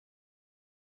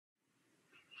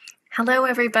Hello,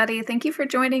 everybody. Thank you for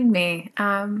joining me.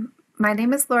 My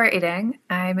name is Laura Adang.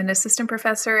 I'm an assistant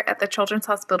professor at the Children's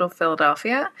Hospital of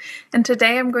Philadelphia, and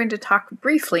today I'm going to talk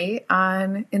briefly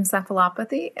on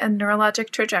encephalopathy and neurologic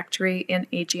trajectory in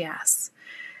AGS.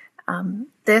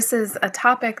 This is a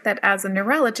topic that, as a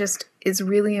neurologist, is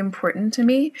really important to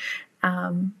me.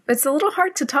 It's a little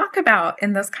hard to talk about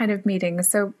in this kind of meeting,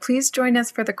 so please join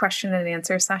us for the question and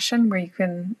answer session where you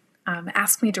can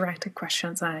ask me directed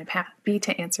questions, and I'm happy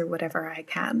to answer whatever I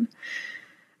can.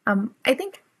 I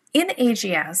think in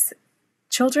AGS,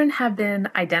 children have been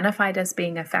identified as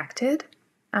being affected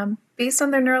based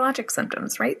on their neurologic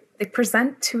symptoms, right? They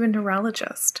present to a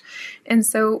neurologist. And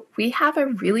so we have a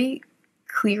really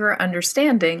clear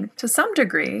understanding, to some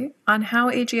degree, on how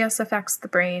AGS affects the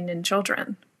brain in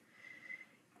children.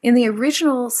 In the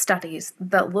original studies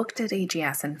that looked at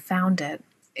AGS and found it,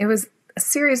 it was a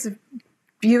series of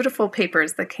beautiful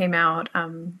papers that came out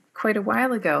quite a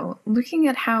while ago, looking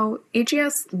at how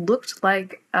AGS looked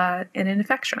like an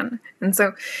infection. And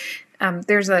so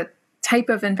there's a type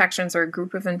of infections or a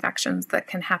group of infections that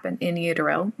can happen in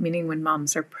utero, meaning when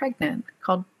moms are pregnant,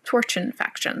 called torch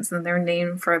infections, and they're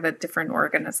named for the different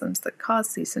organisms that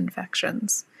cause these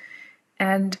infections.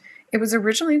 And it was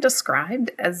originally described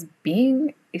as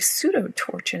being a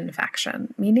pseudo-torch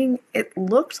infection, meaning it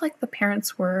looked like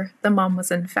the mom was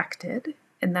infected,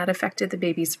 and that affected the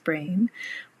baby's brain,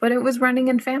 but it was running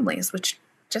in families, which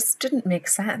just didn't make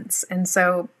sense. And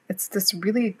so it's this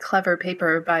really clever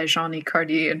paper by Jean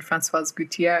Aicardi and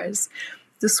Françoise-Goutières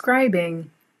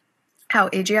describing how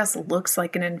AGS looks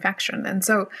like an infection. And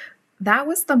so that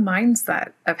was the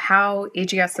mindset of how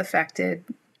AGS affected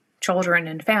children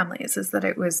and families, is that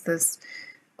it was this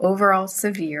overall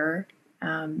severe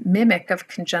mimic of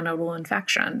congenital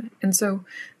infection. And so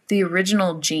the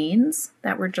original genes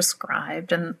that were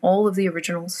described and all of the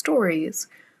original stories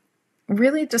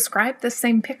really describe the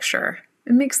same picture.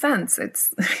 It makes sense.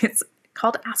 It's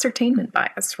called ascertainment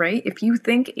bias, right? If you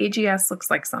think AGS looks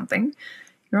like something,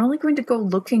 you're only going to go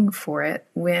looking for it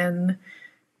when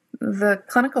the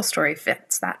clinical story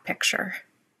fits that picture.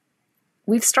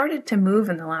 We've started to move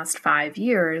in the last 5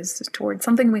 years towards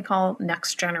something we call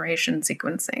next generation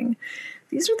sequencing.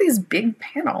 These are these big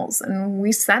panels, and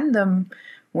we send them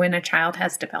when a child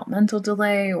has developmental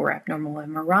delay or abnormal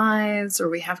MRIs, or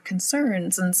we have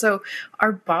concerns. And so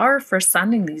our bar for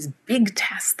sending these big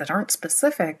tests that aren't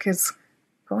specific is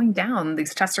going down.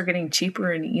 These tests are getting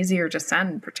cheaper and easier to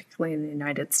send, particularly in the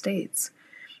United States.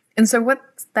 And so what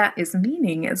that is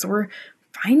meaning is we're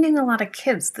finding a lot of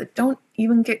kids that don't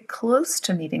even get close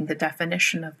to meeting the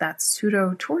definition of that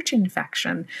pseudo-torch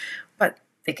infection, but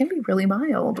they can be really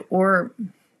mild, or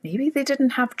maybe they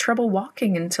didn't have trouble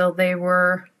walking until they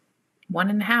were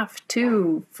 1.5,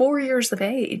 2, 4 years of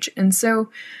age. And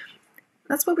so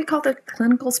that's what we call the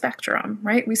clinical spectrum,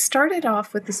 right? We started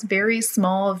off with this very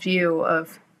small view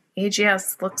of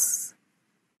AGS looks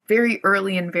very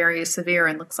early and very severe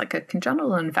and looks like a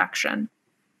congenital infection.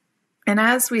 And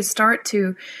as we start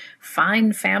to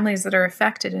find families that are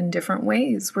affected in different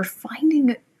ways, we're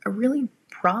finding a really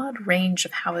broad range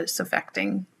of how it's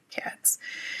affecting kids.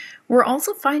 We're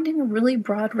also finding a really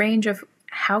broad range of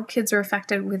how kids are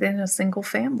affected within a single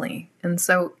family. And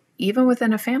so even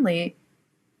within a family,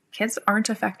 kids aren't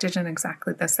affected in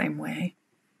exactly the same way.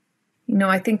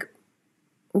 I think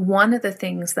one of the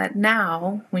things that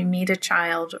now we meet a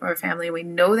child or a family, we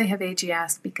know they have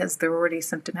AGS because they're already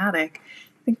symptomatic.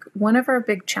 I think one of our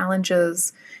big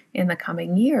challenges in the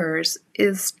coming years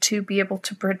is to be able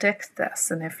to predict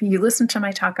this. And if you listen to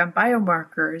my talk on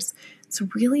biomarkers, it's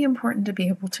really important to be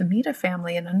able to meet a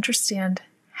family and understand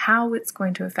how it's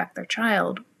going to affect their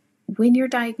child when you're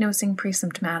diagnosing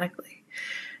pre-symptomatically.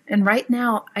 And right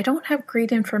now, I don't have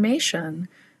great information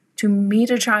to meet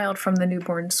a child from the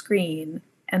newborn screen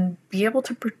and be able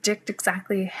to predict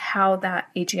exactly how that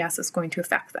AGS is going to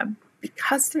affect them.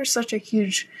 Because there's such a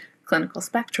huge clinical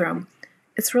spectrum,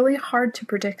 it's really hard to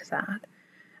predict that.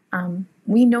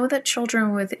 We know that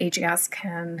children with AGS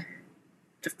can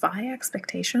defy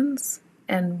expectations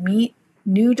and meet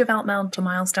new developmental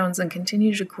milestones and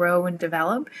continue to grow and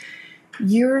develop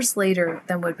years later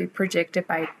than would be predicted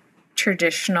by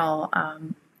traditional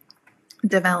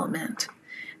development.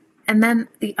 And then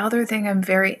the other thing I'm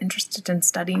very interested in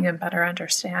studying and better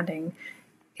understanding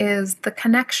is the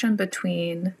connection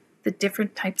between the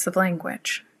different types of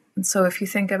language. And so if you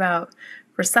think about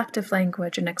receptive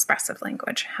language and expressive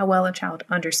language, how well a child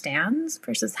understands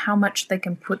versus how much they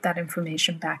can put that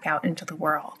information back out into the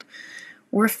world,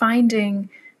 we're finding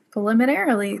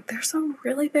preliminarily there's a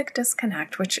really big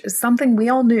disconnect, which is something we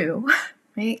all knew,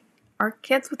 right? our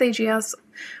kids with AGS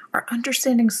are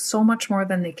understanding so much more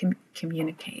than they can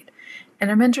communicate.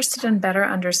 And I'm interested in better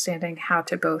understanding how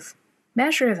to both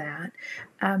measure that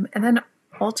and then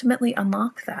ultimately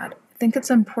unlock that. I think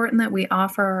it's important that we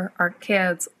offer our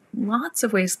kids lots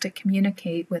of ways to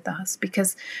communicate with us,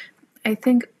 because I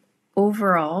think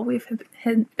overall we've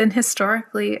been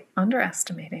historically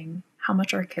underestimating how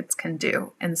much our kids can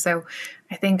do. And so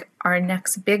I think our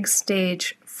next big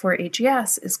stage for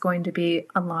AGS is going to be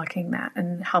unlocking that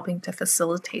and helping to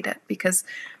facilitate it, because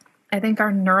I think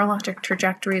our neurologic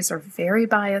trajectories are very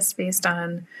biased based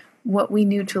on what we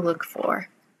knew to look for.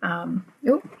 I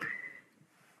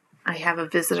have a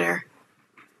visitor.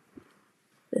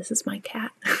 This is my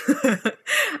cat.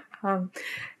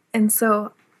 And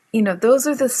so, those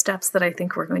are the steps that I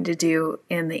think we're going to do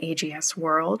in the AGS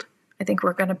world. I think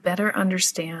we're going to better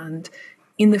understand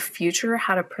in the future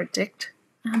how to predict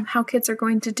how kids are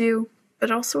going to do,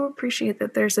 but also appreciate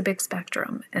that there's a big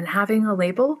spectrum, and having a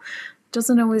label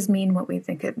doesn't always mean what we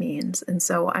think it means. And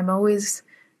so I'm always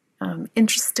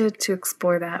interested to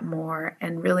explore that more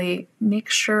and really make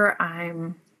sure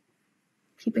I'm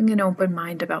keeping an open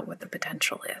mind about what the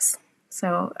potential is.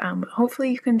 So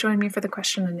hopefully you can join me for the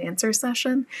question and answer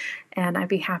session, and I'd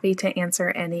be happy to answer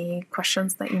any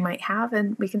questions that you might have,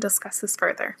 and we can discuss this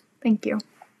further. Thank you.